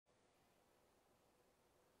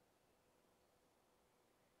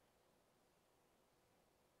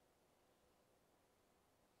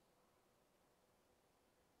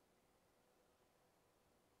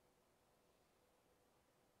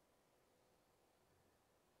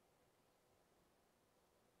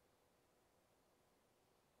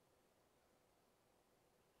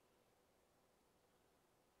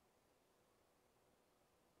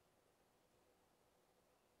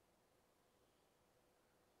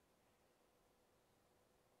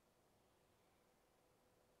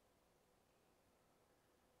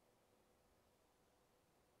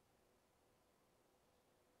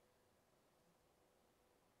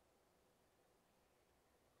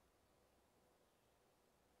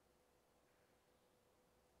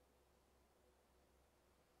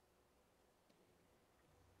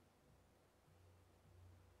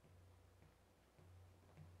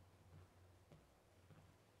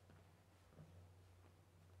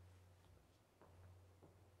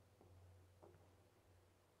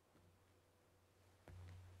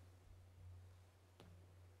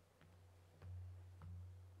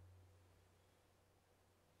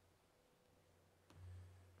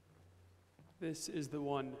This is the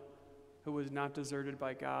one who was not deserted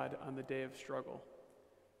by God on the day of struggle,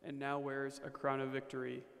 and now wears a crown of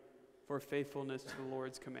victory for faithfulness to the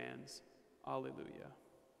Lord's commands. Alleluia.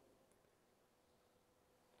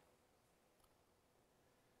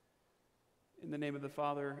 In the name of the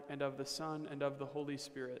Father, and of the Son, and of the Holy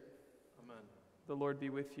Spirit. Amen. The Lord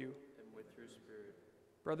be with you. And with your spirit.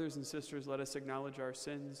 Brothers and sisters, let us acknowledge our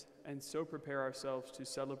sins and so prepare ourselves to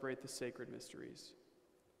celebrate the sacred mysteries.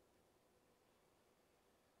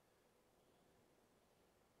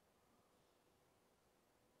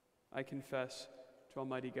 I confess to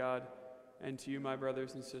Almighty God and to you, my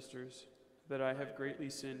brothers and sisters, that I have greatly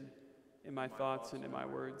sinned in my thoughts and in my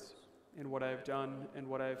words, in what I have done and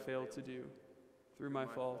what I have failed to do, through my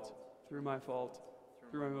fault, through my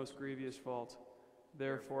most grievous fault.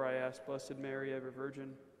 Therefore I ask Blessed Mary, ever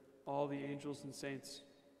Virgin, all the angels and saints,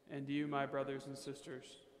 and you, my brothers and sisters,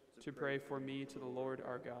 to pray for me to the Lord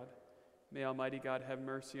our God. May Almighty God have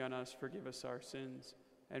mercy on us, forgive us our sins,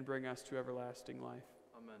 and bring us to everlasting life.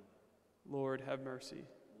 Amen. Lord, have mercy.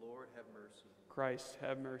 Lord, have mercy. Christ,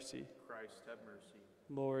 have mercy. Christ, have mercy.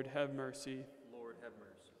 Lord, have mercy. Lord, have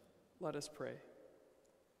mercy. Let us pray.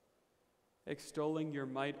 Extolling your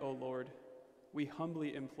might, O Lord, we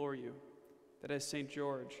humbly implore you that as St.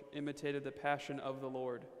 George imitated the passion of the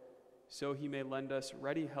Lord, so he may lend us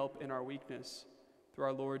ready help in our weakness, through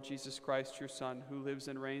our Lord Jesus Christ, your Son, who lives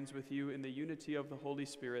and reigns with you in the unity of the Holy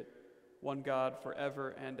Spirit, one God, forever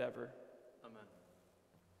and ever. Amen.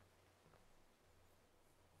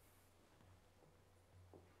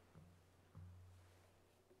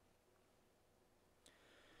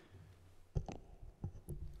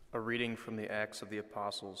 A reading from the Acts of the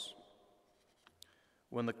Apostles.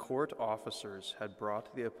 When the court officers had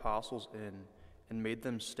brought the apostles in and made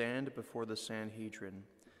them stand before the Sanhedrin,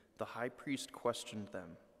 the high priest questioned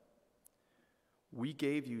them. "We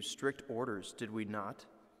gave you strict orders, did we not,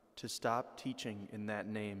 to stop teaching in that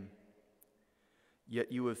name?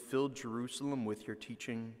 Yet you have filled Jerusalem with your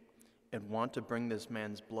teaching and want to bring this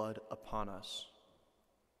man's blood upon us."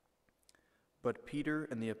 But Peter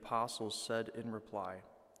and the apostles said in reply,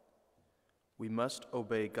 "We must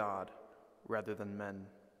obey God rather than men.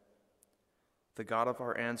 The God of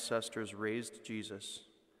our ancestors raised Jesus,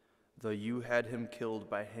 though you had him killed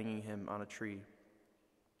by hanging him on a tree.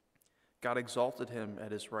 God exalted him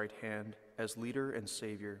at his right hand as leader and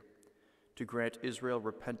Savior, to grant Israel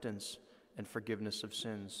repentance and forgiveness of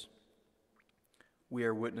sins. We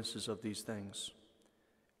are witnesses of these things,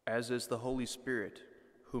 as is the Holy Spirit,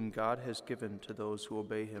 whom God has given to those who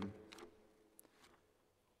obey him."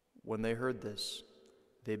 When they heard this,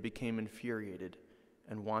 they became infuriated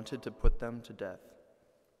and wanted to put them to death.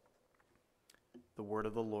 The word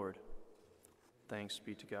of the Lord. Thanks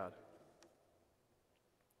be to God.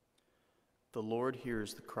 The Lord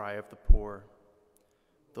hears the cry of the poor.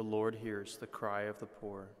 The Lord hears the cry of the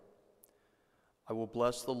poor. I will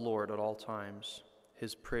bless the Lord at all times.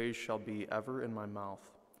 His praise shall be ever in my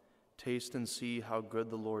mouth. Taste and see how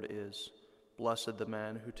good the Lord is. Blessed the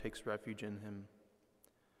man who takes refuge in him.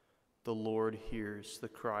 The Lord hears the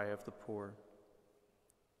cry of the poor.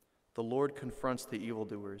 The Lord confronts the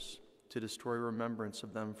evildoers to destroy remembrance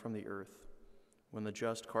of them from the earth. When the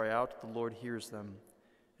just cry out, the Lord hears them,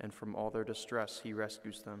 and from all their distress he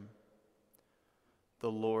rescues them.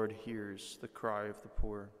 The Lord hears the cry of the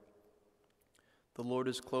poor. The Lord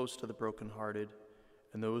is close to the brokenhearted,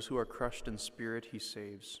 and those who are crushed in spirit he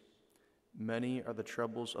saves. Many are the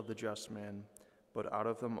troubles of the just man, but out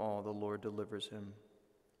of them all the Lord delivers him.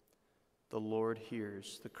 The Lord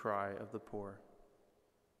hears the cry of the poor.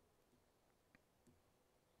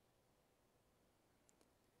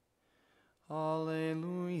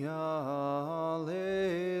 Alleluia,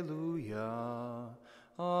 alleluia,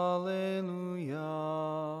 alleluia,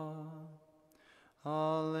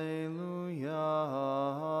 alleluia,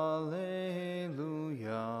 alleluia,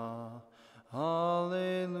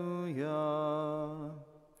 alleluia.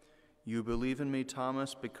 You believe in me,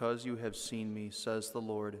 Thomas, because you have seen me, says the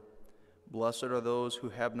Lord. Blessed are those who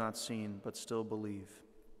have not seen, but still believe.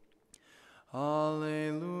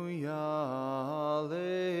 Alleluia,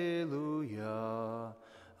 alleluia,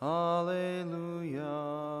 alleluia.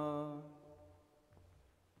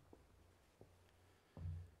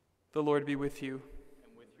 The Lord be with you.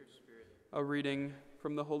 And with your spirit. A reading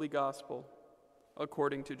from the Holy Gospel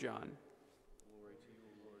according to John. Glory to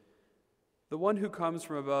you, Lord. The one who comes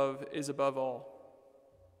from above is above all.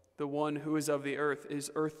 The one who is of the earth is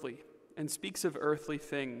earthly, and speaks of earthly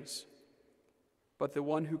things. But the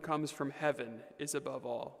one who comes from heaven is above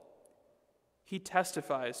all. He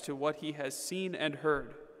testifies to what he has seen and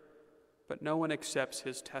heard, but no one accepts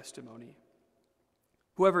his testimony.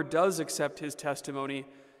 Whoever does accept his testimony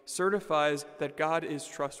certifies that God is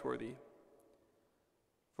trustworthy.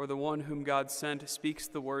 For the one whom God sent speaks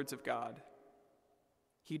the words of God.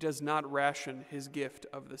 He does not ration his gift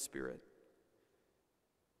of the Spirit.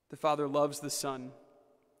 The Father loves the Son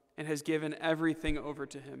and has given everything over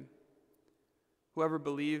to him. Whoever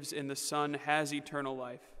believes in the Son has eternal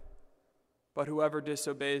life, but whoever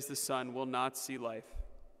disobeys the Son will not see life,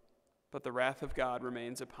 but the wrath of God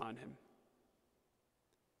remains upon him.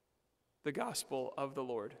 The Gospel of the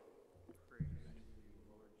Lord.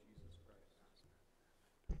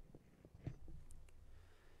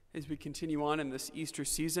 As we continue on in this Easter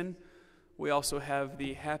season, we also have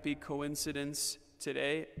the happy coincidence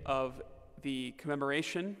today of the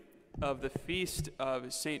commemoration of the feast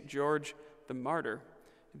of St. George the Martyr,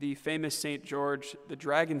 the famous St. George the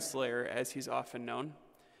Dragon Slayer, as he's often known.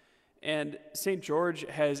 And St. George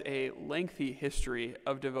has a lengthy history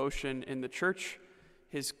of devotion in the church.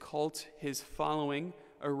 His cult, his following,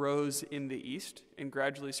 arose in the East and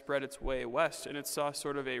gradually spread its way west, and it saw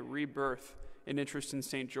sort of a rebirth in interest in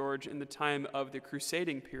St. George in the time of the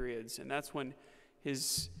crusading periods, and that's when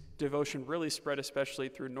his devotion really spread, especially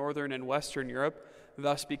through northern and western Europe,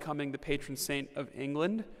 thus becoming the patron saint of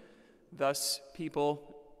England. Thus,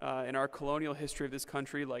 people in our colonial history of this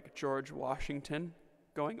country, like George Washington,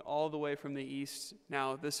 going all the way from the east,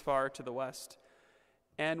 now this far to the west.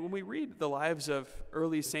 And when we read the lives of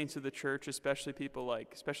early saints of the church, especially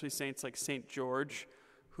saints like St. George,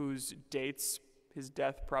 whose dates his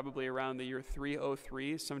death probably around the year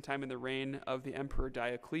 303, sometime in the reign of the Emperor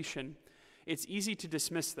Diocletian, it's easy to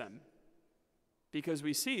dismiss them because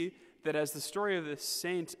we see that as the story of this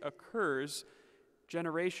saint occurs,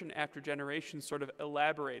 generation after generation sort of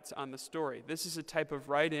elaborates on the story. This is a type of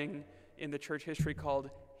writing in the church history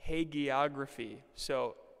called hagiography.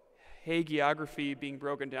 So hagiography being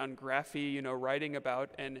broken down, graphy, writing about,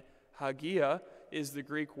 and hagia is the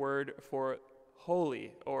Greek word for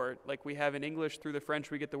holy, or like we have in English through the French,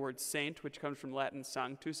 we get the word saint, which comes from Latin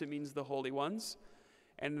sanctus. It means the holy ones.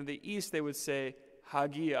 And in the East, they would say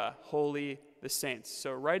hagia, holy, the saints.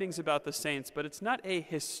 So writings about the saints, but it's not a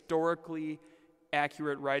historically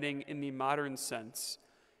accurate writing in the modern sense.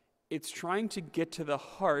 It's trying to get to the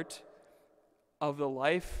heart of the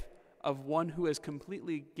life of one who has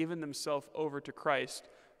completely given themselves over to Christ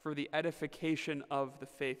for the edification of the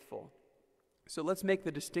faithful. So let's make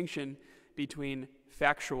the distinction between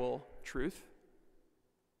factual truth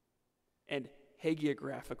and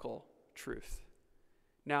hagiographical truth.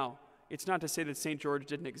 Now, it's not to say that St. George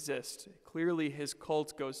didn't exist. Clearly, his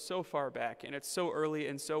cult goes so far back, and it's so early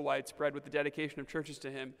and so widespread with the dedication of churches to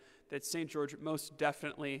him that St. George most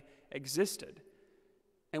definitely existed.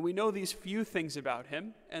 And we know these few things about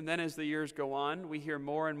him, and then as the years go on, we hear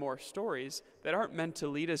more and more stories that aren't meant to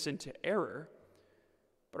lead us into error,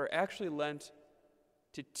 but are actually lent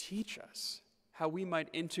to teach us how we might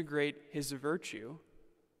integrate his virtue,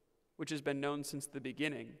 which has been known since the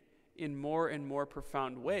beginning, in more and more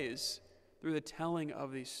profound ways through the telling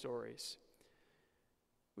of these stories.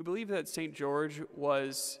 We believe that St. George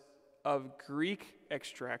was of Greek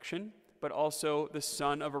extraction, but also the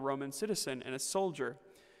son of a Roman citizen and a soldier.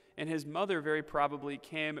 And his mother very probably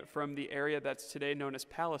came from the area that's today known as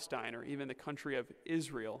Palestine, or even the country of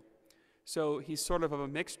Israel. So he's sort of a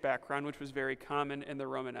mixed background, which was very common in the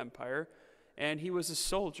Roman Empire, and he was a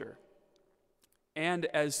soldier. And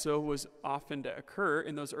as so was often to occur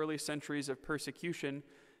in those early centuries of persecution,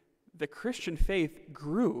 the Christian faith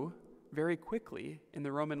grew very quickly in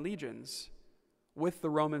the Roman legions with the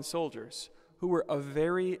Roman soldiers, who were a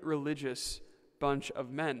very religious bunch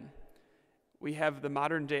of men. We have the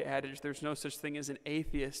modern day adage, there's no such thing as an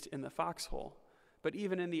atheist in the foxhole. But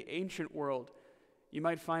even in the ancient world, you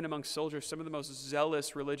might find among soldiers some of the most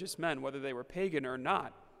zealous religious men, whether they were pagan or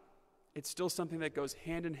not. It's still something that goes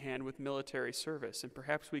hand in hand with military service, and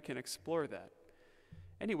perhaps we can explore that.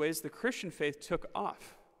 Anyways, the Christian faith took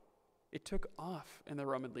off. It took off in the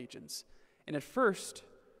Roman legions. And at first,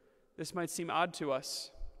 this might seem odd to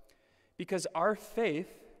us, because our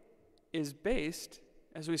faith is based,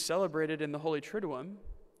 as we celebrated in the Holy Triduum,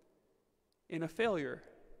 in a failure.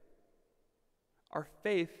 Our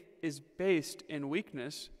faith is based in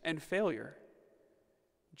weakness and failure.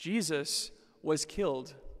 Jesus was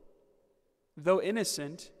killed. Though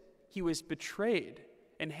innocent, he was betrayed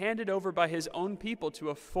and handed over by his own people to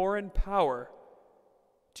a foreign power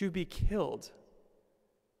to be killed.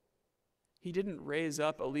 He didn't raise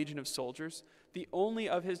up a legion of soldiers. The only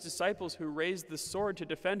of his disciples who raised the sword to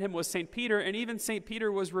defend him was St. Peter, and even St. Peter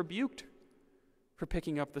was rebuked for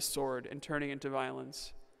picking up the sword and turning into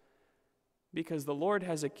violence. Because the Lord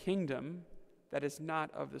has a kingdom that is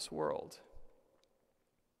not of this world.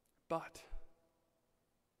 But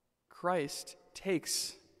Christ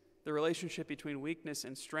takes the relationship between weakness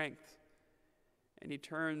and strength, and he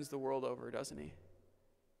turns the world over, doesn't he?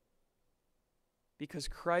 Because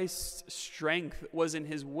Christ's strength was in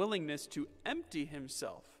his willingness to empty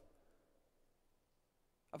himself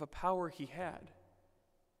of a power he had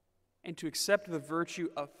and to accept the virtue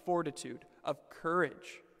of fortitude, of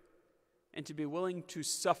courage, and to be willing to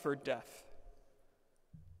suffer death.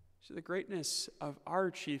 So the greatness of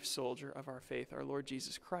our chief soldier of our faith, our Lord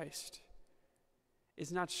Jesus Christ,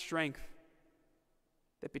 is not strength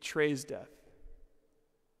that betrays death,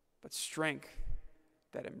 but strength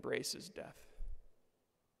that embraces death.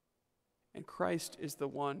 And Christ is the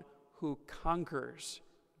one who conquers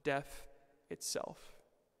death itself.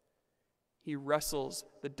 He wrestles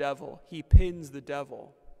the devil, he pins the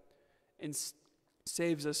devil, and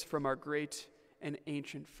saves us from our great and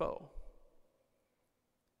ancient foe.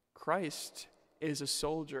 Christ is a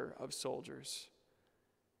soldier of soldiers.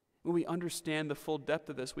 When we understand the full depth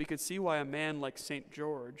of this, we could see why a man like St.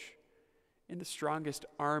 George, in the strongest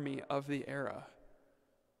army of the era,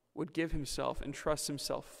 would give himself and trust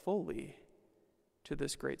himself fully to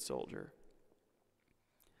this great soldier.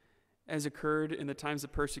 As occurred in the times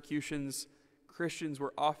of persecutions, Christians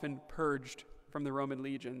were often purged from the Roman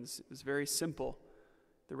legions. It was very simple.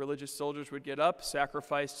 The religious soldiers would get up,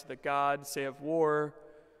 sacrifice to the god, say, of war,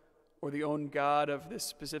 or the own god of this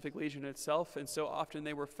specific legion itself, and so often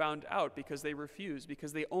they were found out because they refused,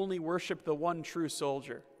 because they only worshiped the one true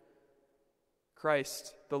soldier,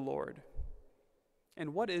 Christ the Lord.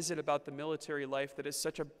 And what is it about the military life that is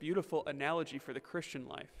such a beautiful analogy for the Christian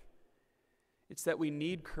life? It's that we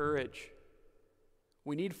need courage,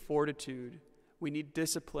 we need fortitude, we need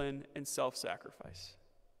discipline and self-sacrifice.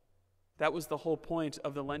 That was the whole point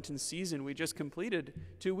of the Lenten season we just completed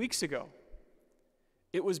 2 weeks ago.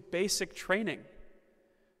 It was basic training.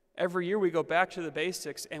 Every year we go back to the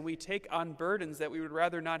basics and we take on burdens that we would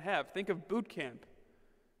rather not have. Think of boot camp.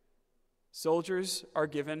 Soldiers are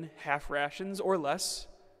given half rations or less.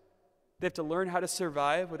 They have to learn how to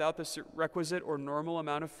survive without the requisite or normal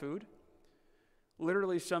amount of food.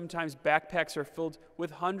 Literally, sometimes backpacks are filled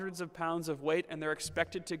with hundreds of pounds of weight and they're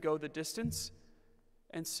expected to go the distance.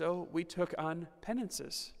 And so we took on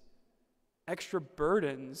penances, extra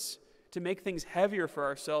burdens to make things heavier for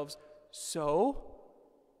ourselves so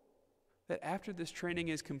that after this training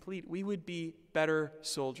is complete, we would be better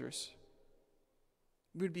soldiers.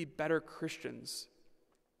 We would be better Christians,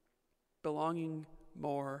 belonging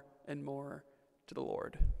more and more to the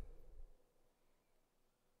Lord.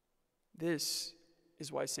 This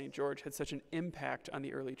is why St. George had such an impact on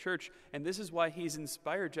the early church, and this is why he's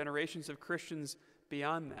inspired generations of Christians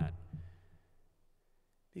beyond that.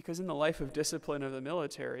 Because in the life of discipline of the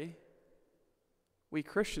military, we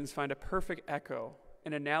Christians find a perfect echo,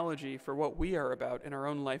 an analogy for what we are about in our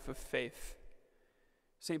own life of faith.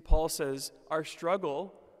 St. Paul says, our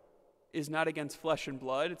struggle is not against flesh and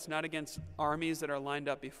blood. It's not against armies that are lined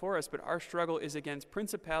up before us, but our struggle is against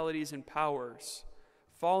principalities and powers,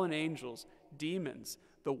 fallen angels, demons,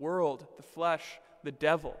 the world, the flesh, the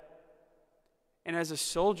devil. And as a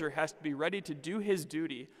soldier has to be ready to do his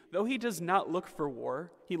duty, though he does not look for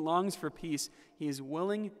war, he longs for peace, he is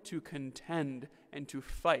willing to contend and to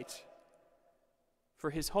fight for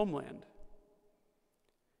his homeland.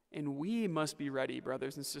 And we must be ready,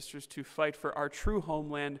 brothers and sisters, to fight for our true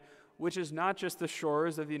homeland, which is not just the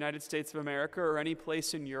shores of the United States of America or any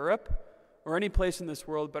place in Europe or any place in this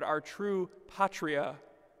world, but our true patria.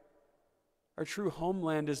 Our true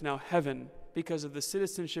homeland is now heaven because of the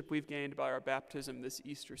citizenship we've gained by our baptism this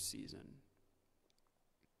Easter season.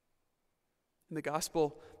 In the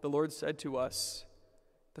gospel, the Lord said to us,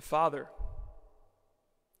 the Father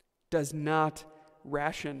does not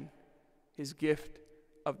ration his gift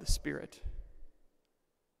of the Spirit.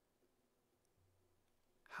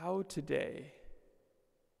 How today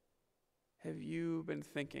have you been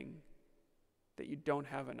thinking that you don't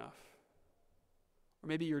have enough? Or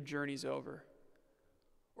maybe your journey's over.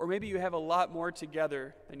 Or maybe you have a lot more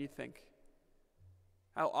together than you think.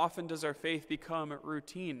 How often does our faith become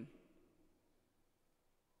routine?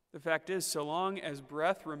 The fact is, so long as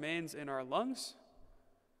breath remains in our lungs,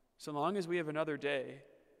 so long as we have another day,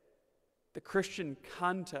 the Christian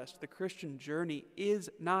contest, the Christian journey is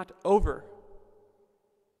not over.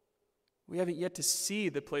 We haven't yet to see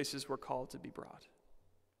the places we're called to be brought.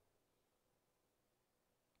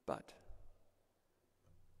 But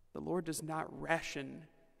the Lord does not ration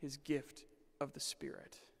his gift of the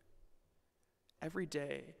Spirit. Every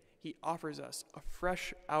day, he offers us a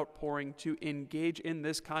fresh outpouring to engage in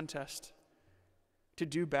this contest, to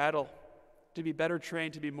do battle, to be better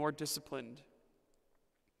trained, to be more disciplined.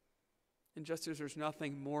 And just as there's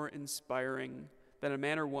nothing more inspiring than a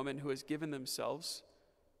man or woman who has given themselves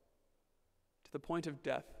to the point of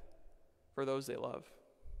death for those they love,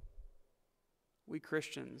 we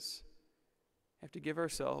Christians have to give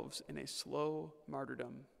ourselves in a slow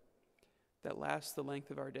martyrdom that lasts the length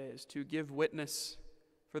of our days to give witness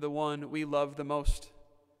for the one we love the most,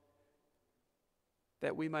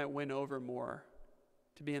 that we might win over more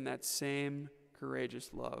to be in that same courageous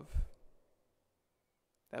love,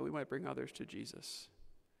 that we might bring others to Jesus.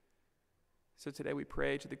 So today we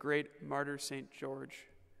pray to the great martyr St. George.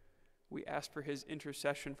 We ask for his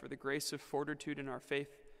intercession for the grace of fortitude in our faith,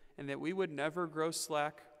 and that we would never grow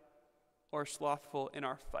slack or slothful in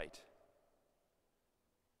our fight.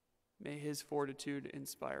 May his fortitude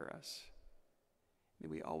inspire us. May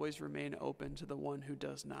we always remain open to the one who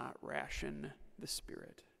does not ration the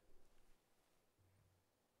Spirit.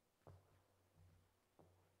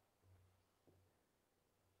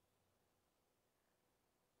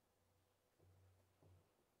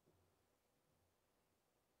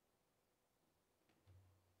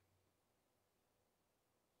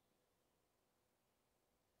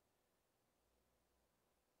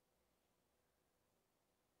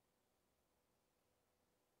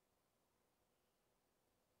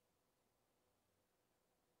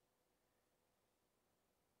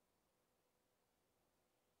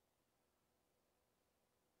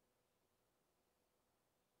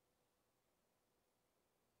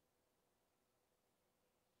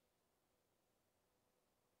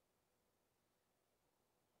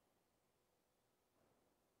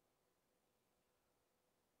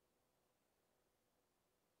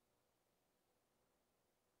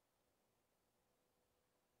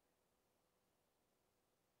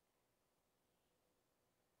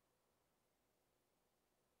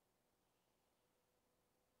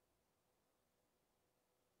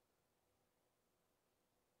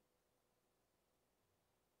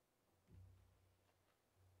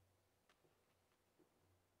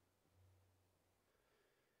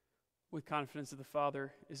 With confidence that the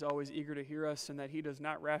Father is always eager to hear us and that he does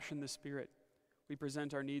not ration the Spirit, we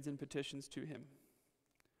present our needs and petitions to him.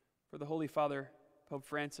 For the Holy Father, Pope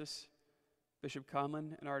Francis, Bishop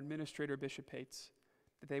Conlon, and our administrator, Bishop Pates,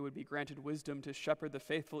 that they would be granted wisdom to shepherd the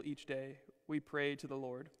faithful each day, we pray to the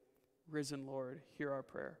Lord. Risen Lord, hear our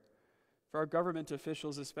prayer. For our government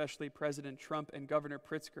officials, especially President Trump and Governor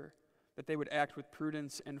Pritzker, that they would act with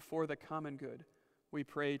prudence and for the common good, we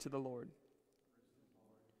pray to the Lord.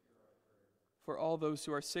 For all those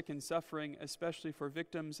who are sick and suffering, especially for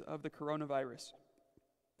victims of the coronavirus,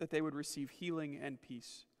 that they would receive healing and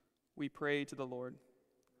peace, we pray to the Lord.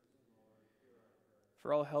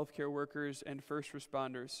 For all healthcare workers and first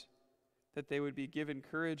responders, that they would be given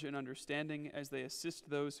courage and understanding as they assist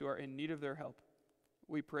those who are in need of their help,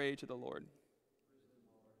 we pray to the Lord.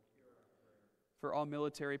 For all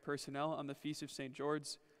military personnel on the Feast of St.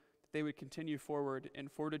 George, that they would continue forward in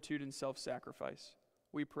fortitude and self-sacrifice,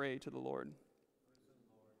 we pray to the Lord.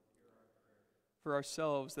 For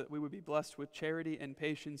ourselves, that we would be blessed with charity and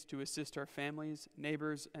patience to assist our families,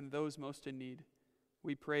 neighbors, and those most in need,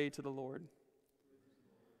 we pray to the Lord.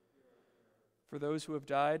 For those who have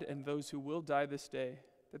died and those who will die this day,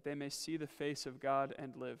 that they may see the face of God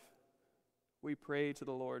and live, we pray to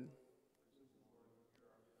the Lord.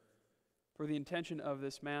 For the intention of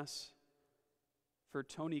this Mass, for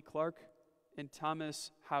Tony Clark and Thomas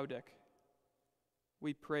Howdeck,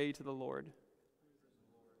 we pray to the Lord.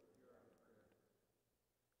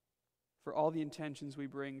 For all the intentions we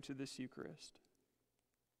bring to this Eucharist.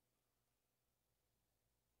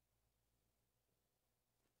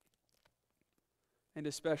 And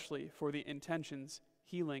especially for the intentions,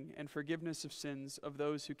 healing, and forgiveness of sins of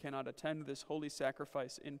those who cannot attend this holy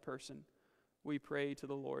sacrifice in person, we pray to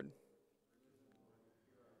the Lord.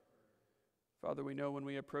 Father, we know when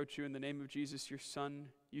we approach you in the name of Jesus, your Son,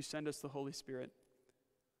 you send us the Holy Spirit.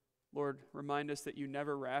 Lord, remind us that you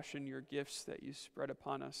never ration your gifts that you spread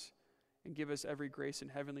upon us, and give us every grace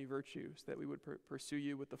and heavenly virtues that we would pursue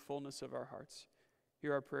you with the fullness of our hearts.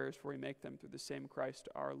 Hear our prayers, for we make them through the same Christ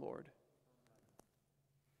our Lord.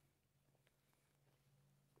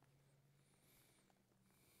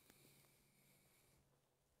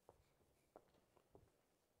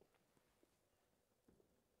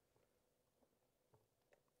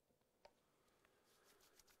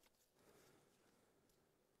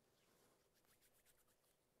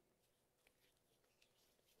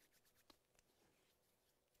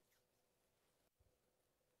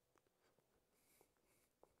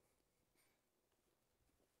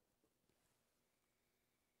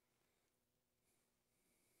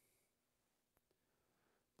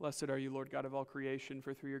 Blessed are you, Lord God of all creation,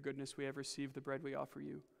 for through your goodness we have received the bread we offer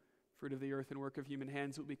you. Fruit of the earth and work of human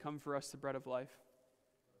hands will become for us the bread of life.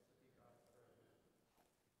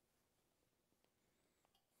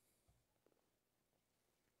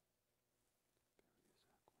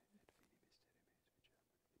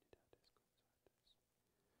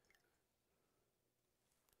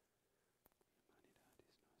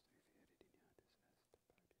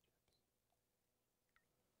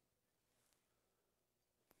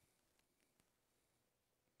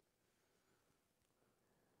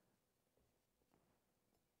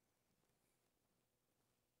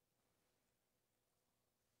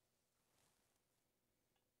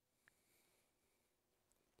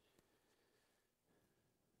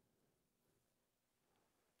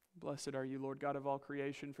 Blessed are you, Lord God of all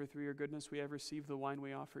creation, for through your goodness we have received the wine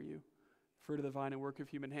we offer you. Fruit of the vine and work of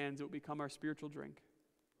human hands, it will become our spiritual drink.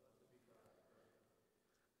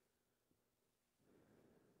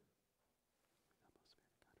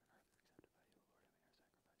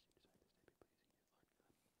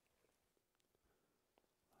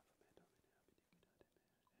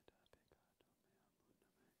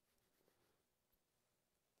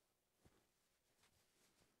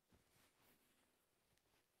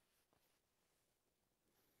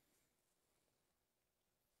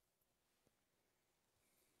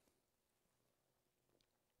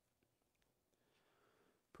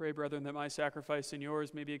 Pray, brethren, that my sacrifice and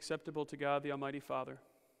yours may be acceptable to God, the Almighty Father.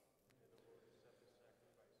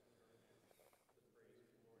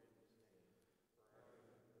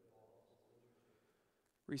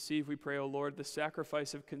 Receive, we pray, O Lord, the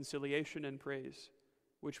sacrifice of conciliation and praise,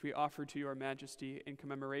 which we offer to your majesty in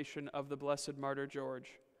commemoration of the blessed martyr George,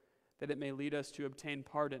 that it may lead us to obtain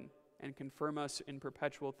pardon and confirm us in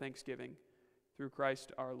perpetual thanksgiving, through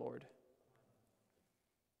Christ our Lord.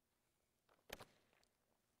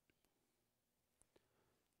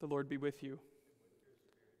 The Lord be with you.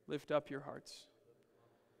 Lift up your hearts.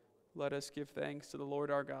 Let us give thanks to the Lord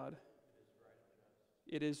our God.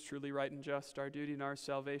 It is truly right and just, our duty and our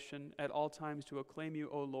salvation, at all times to acclaim you,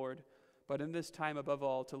 O Lord, but in this time above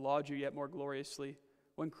all to laud you yet more gloriously,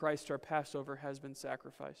 when Christ our Passover has been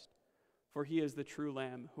sacrificed. For he is the true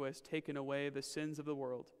Lamb, who has taken away the sins of the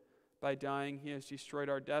world. By dying he has destroyed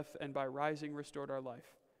our death, and by rising restored our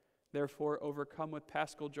life. Therefore, overcome with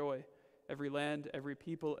paschal joy, every land, every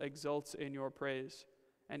people exults in your praise,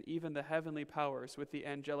 and even the heavenly powers with the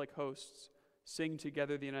angelic hosts sing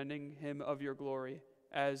together the unending hymn of your glory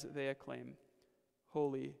as they acclaim,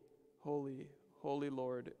 Holy, holy, holy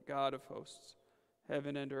Lord, God of hosts.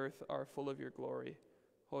 Heaven and earth are full of your glory.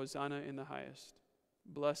 Hosanna in the highest.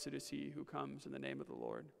 Blessed is he who comes in the name of the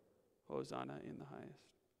Lord. Hosanna in the highest.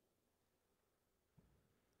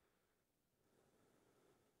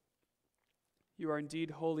 You are indeed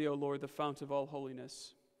holy, O Lord, the fount of all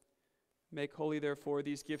holiness. Make holy, therefore,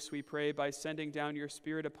 these gifts, we pray, by sending down your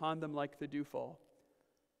Spirit upon them like the dewfall,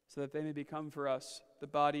 so that they may become for us the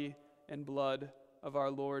body and blood of our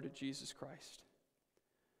Lord Jesus Christ.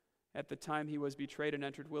 At the time he was betrayed and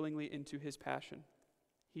entered willingly into his passion,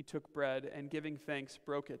 he took bread and, giving thanks,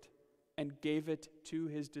 broke it and gave it to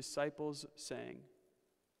his disciples, saying,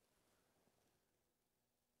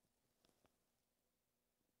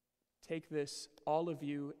 Take this, all of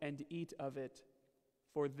you, and eat of it,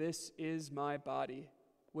 for this is my body,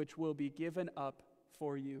 which will be given up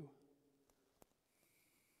for you.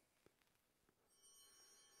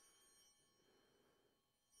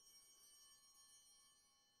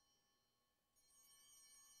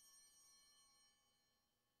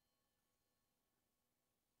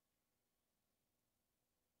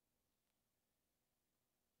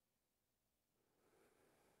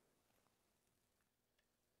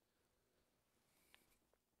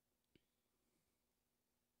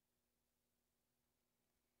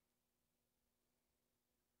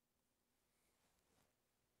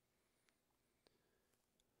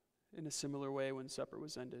 In a similar way, when supper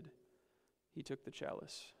was ended, he took the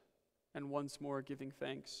chalice, and once more giving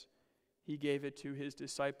thanks, he gave it to his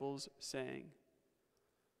disciples, saying,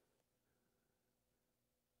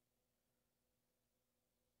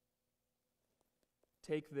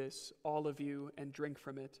 Take this, all of you, and drink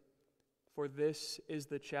from it, for this is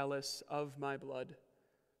the chalice of my blood,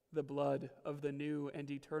 the blood of the new and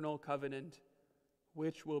eternal covenant,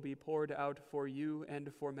 which will be poured out for you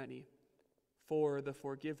and for many, for the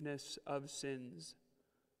forgiveness of sins.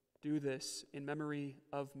 Do this in memory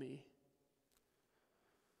of me.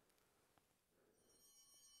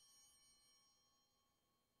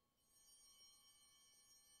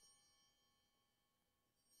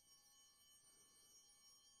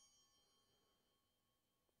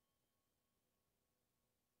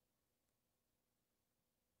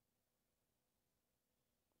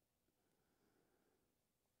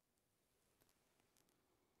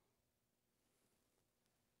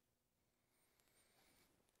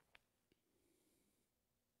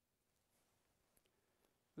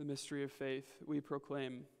 The mystery of faith we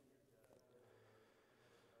proclaim.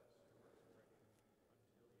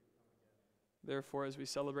 Therefore, as we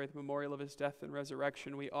celebrate the memorial of his death and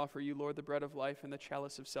resurrection, we offer you, Lord, the bread of life and the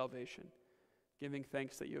chalice of salvation, giving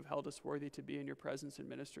thanks that you have held us worthy to be in your presence and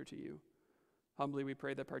minister to you. Humbly we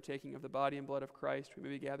pray that partaking of the body and blood of Christ, we may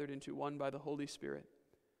be gathered into one by the Holy Spirit.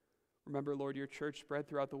 Remember, Lord, your church spread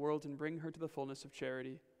throughout the world and bring her to the fullness of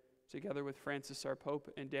charity, together with Francis our Pope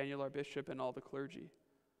and Daniel our Bishop and all the clergy.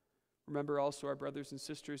 Remember also our brothers and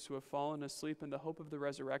sisters who have fallen asleep in the hope of the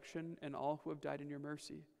resurrection and all who have died in your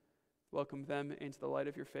mercy. Welcome them into the light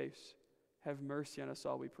of your face. Have mercy on us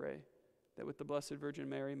all, we pray, that with the Blessed Virgin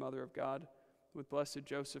Mary, Mother of God, with blessed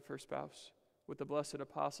Joseph, her spouse, with the blessed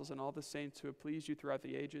apostles and all the saints who have pleased you throughout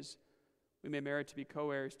the ages, we may merit to be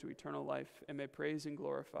co-heirs to eternal life and may praise and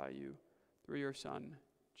glorify you through your Son,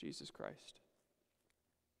 Jesus Christ.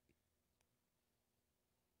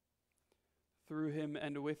 Through him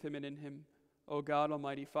and with him and in him, O God,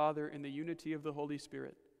 Almighty Father, in the unity of the Holy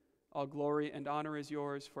Spirit, all glory and honor is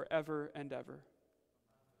yours forever and ever.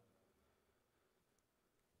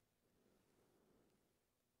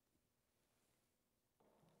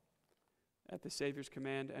 At the Savior's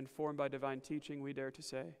command and formed by divine teaching, we dare to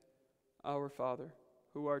say, Our Father,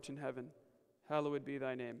 who art in heaven, hallowed be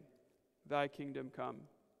thy name. Thy kingdom come,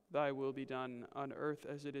 thy will be done on earth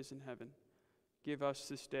as it is in heaven. Give us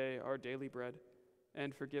this day our daily bread,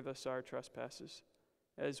 and forgive us our trespasses,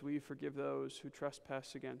 as we forgive those who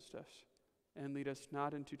trespass against us. And lead us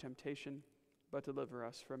not into temptation, but deliver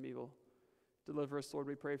us from evil. Deliver us, Lord,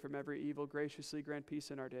 we pray, from every evil. Graciously grant peace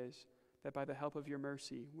in our days, that by the help of your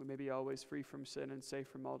mercy we may be always free from sin and safe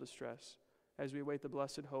from all distress, as we await the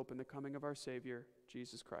blessed hope and the coming of our Savior,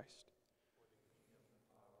 Jesus Christ.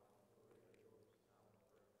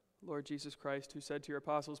 Lord Jesus Christ, who said to your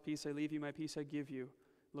apostles, Peace I leave you, my peace I give you,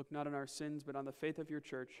 look not on our sins, but on the faith of your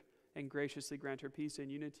church, and graciously grant her peace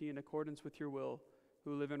and unity in accordance with your will,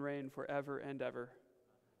 who live and reign forever and ever.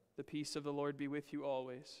 The peace of the Lord be with you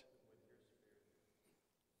always.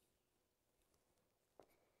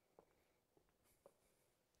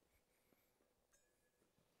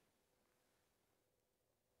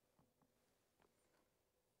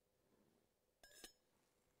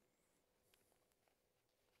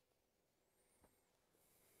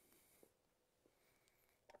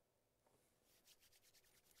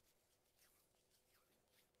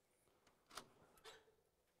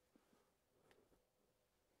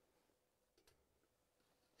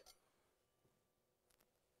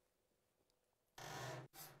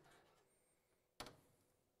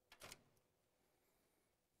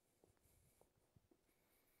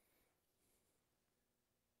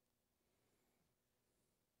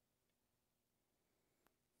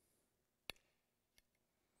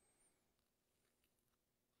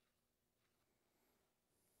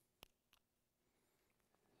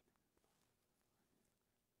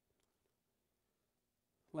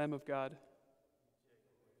 Lamb of God,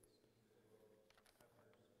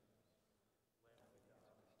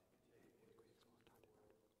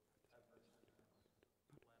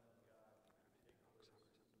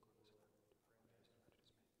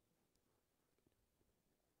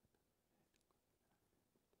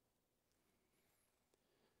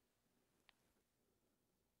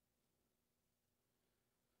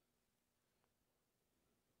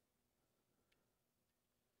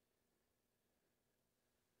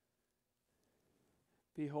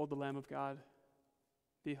 behold the Lamb of God.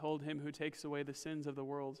 Behold him who takes away the sins of the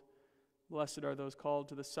world. Blessed are those called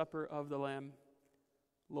to the supper of the Lamb.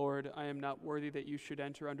 Lord, I am not worthy that you should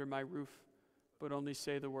enter under my roof, but only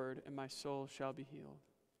say the word, and my soul shall be healed.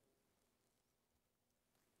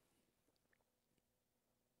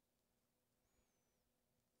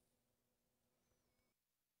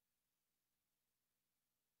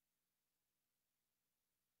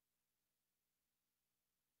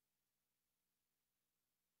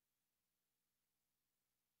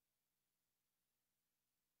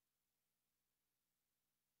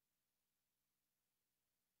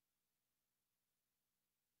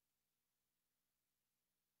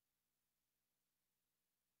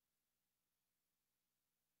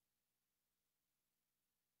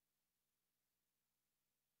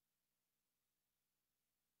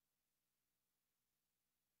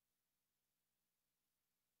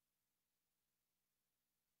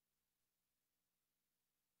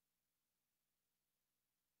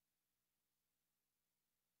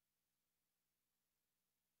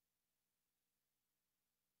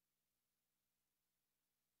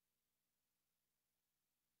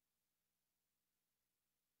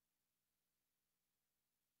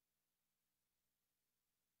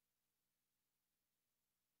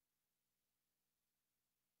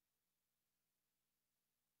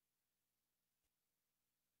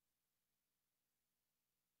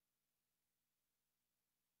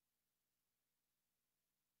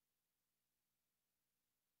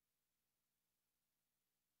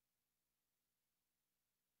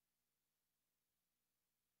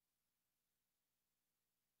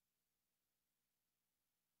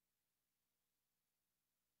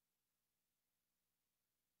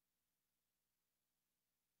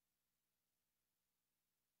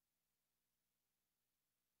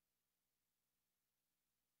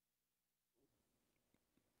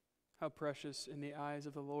 How precious in the eyes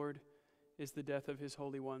of the Lord is the death of his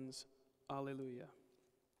holy ones. Alleluia.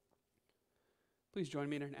 Please join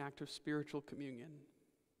me in an act of spiritual communion.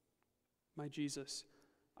 My Jesus,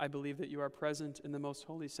 I believe that you are present in the most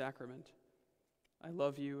holy sacrament. I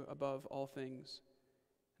love you above all things,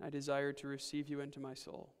 and I desire to receive you into my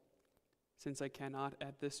soul. Since I cannot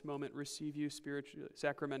at this moment receive you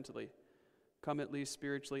sacramentally, come at least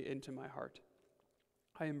spiritually into my heart.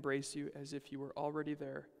 I embrace you as if you were already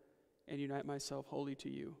there and unite myself wholly to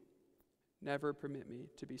you. Never permit me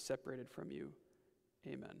to be separated from you.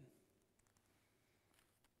 Amen.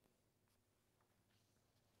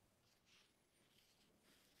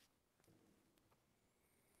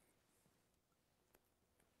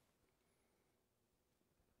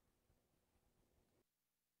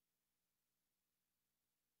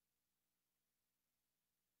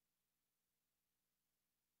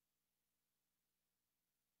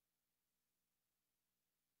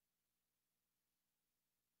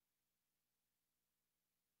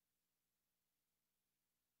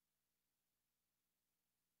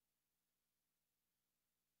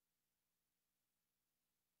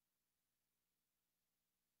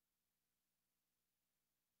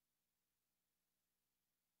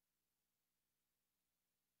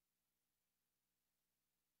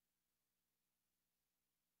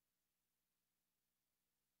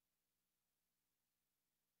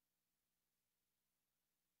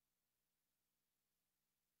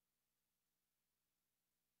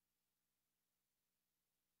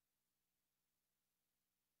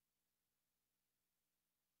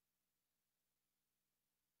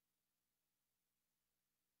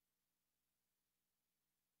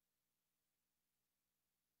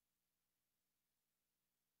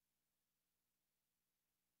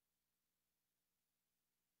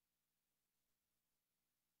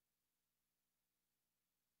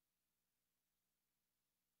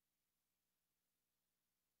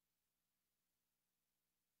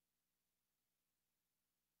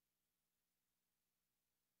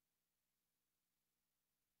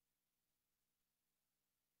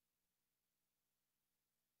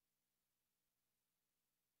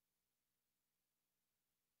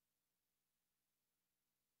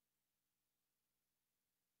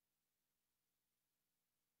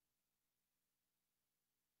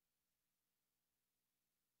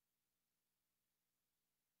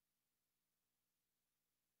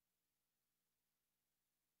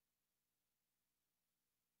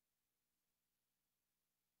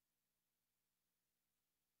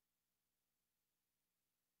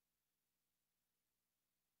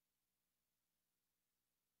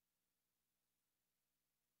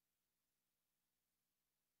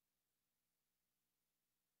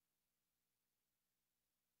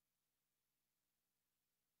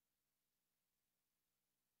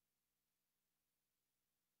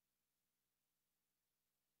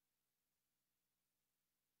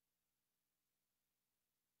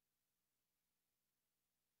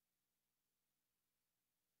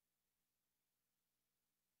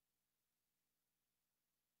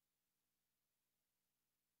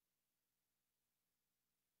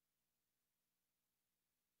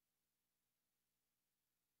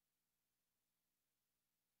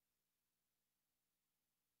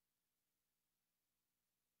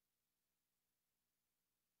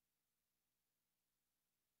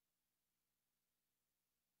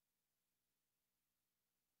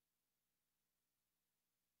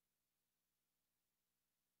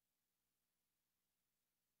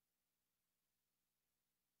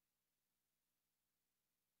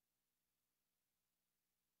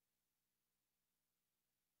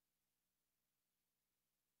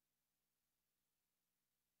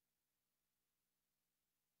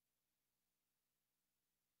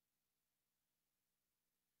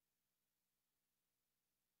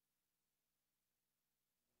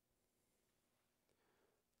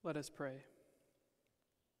 Let us pray.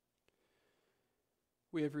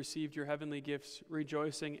 We have received your heavenly gifts,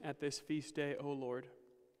 rejoicing at this feast day, O Lord.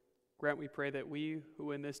 Grant, we pray, that we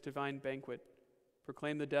who in this divine banquet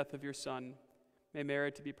proclaim the death of your Son may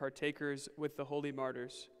merit to be partakers with the holy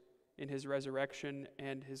martyrs in his resurrection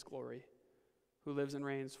and his glory, who lives and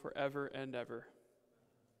reigns forever and ever.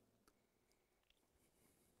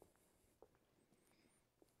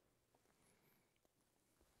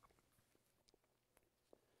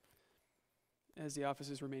 As the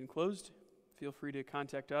offices remain closed, feel free to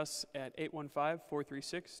contact us at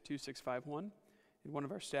 815-436-2651, and one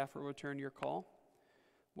of our staff will return your call.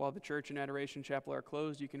 While the church and Adoration Chapel are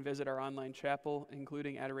closed, you can visit our online chapel,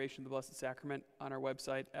 including Adoration of the Blessed Sacrament, on our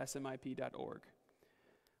website, smip.org.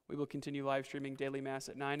 We will continue live streaming daily Mass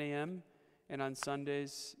at 9 a.m., and on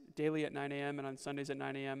Sundays, daily at 9 a.m. and on Sundays at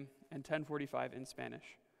 9 a.m. and 10:45 in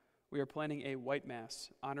Spanish. We are planning a white mass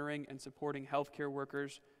honoring and supporting healthcare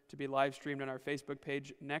workers to be live streamed on our Facebook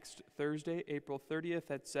page next Thursday, April 30th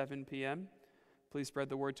at 7 p.m. Please spread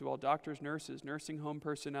the word to all doctors, nurses, nursing home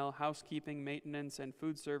personnel, housekeeping, maintenance, and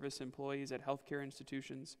food service employees at healthcare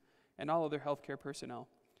institutions, and all other healthcare personnel.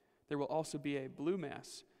 There will also be a blue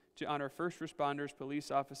mass to honor first responders,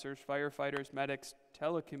 police officers, firefighters, medics,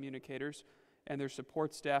 telecommunicators, and their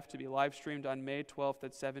support staff to be live streamed on May 12th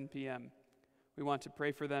at 7 p.m. We want to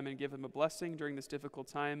pray for them and give them a blessing during this difficult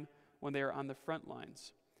time when they are on the front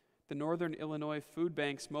lines. The Northern Illinois Food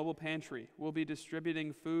Bank's mobile pantry will be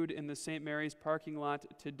distributing food in the St. Mary's parking lot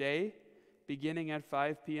today, beginning at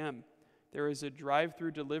 5 p.m. There is a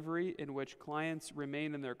drive-through delivery in which clients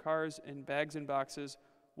remain in their cars and bags and boxes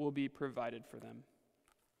will be provided for them.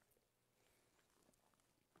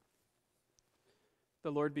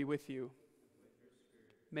 The Lord be with you.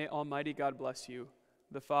 May Almighty God bless you,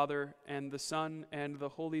 the Father, and the Son, and the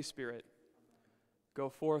Holy Spirit. Go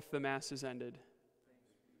forth, the Mass is ended.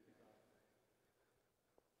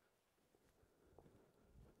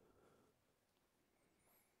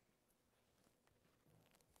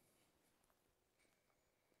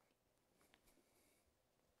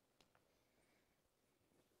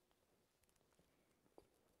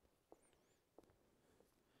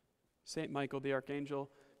 Saint Michael the Archangel,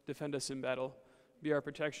 defend us in battle. Be our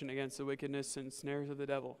protection against the wickedness and snares of the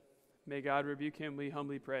devil. May God rebuke him, we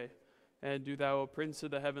humbly pray. And do thou, O Prince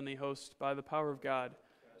of the heavenly host, by the power of God,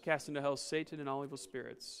 cast into hell Satan and all evil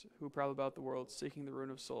spirits, who prowl about the world, seeking the ruin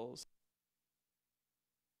of souls.